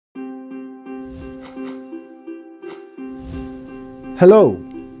Hello,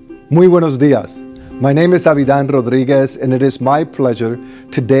 muy buenos días. My name is Havidán Rodríguez, and it is my pleasure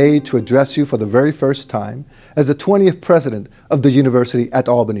today to address you for the very first time as the 20th president of the University at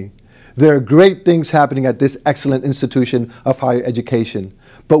Albany. There are great things happening at this excellent institution of higher education,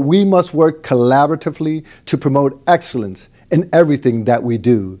 but we must work collaboratively to promote excellence in everything that we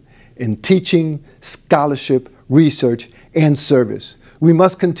do, in teaching, scholarship, research, and service. We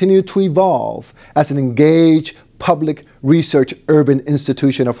must continue to evolve as an engaged, public research urban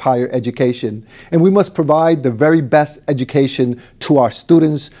institution of higher education, and we must provide the very best education to our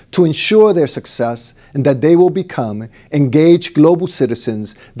students to ensure their success and that they will become engaged global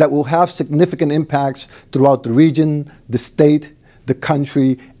citizens that will have significant impacts throughout the region, the state, the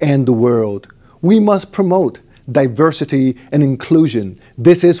country, and the world. We must promote diversity and inclusion.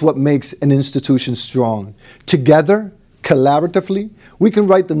 This is what makes an institution strong. Together, collaboratively, we can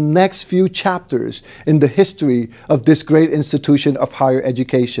write the next few chapters in the history of this great institution of higher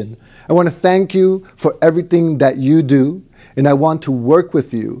education. I want to thank you for everything that you do, and I want to work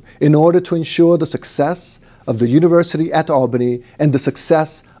with you in order to ensure the success of the University at Albany and the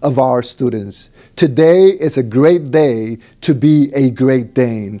success of our students. Today is a great day to be a Great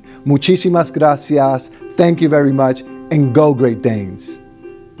Dane. Muchísimas gracias, thank you very much, and go Great Danes.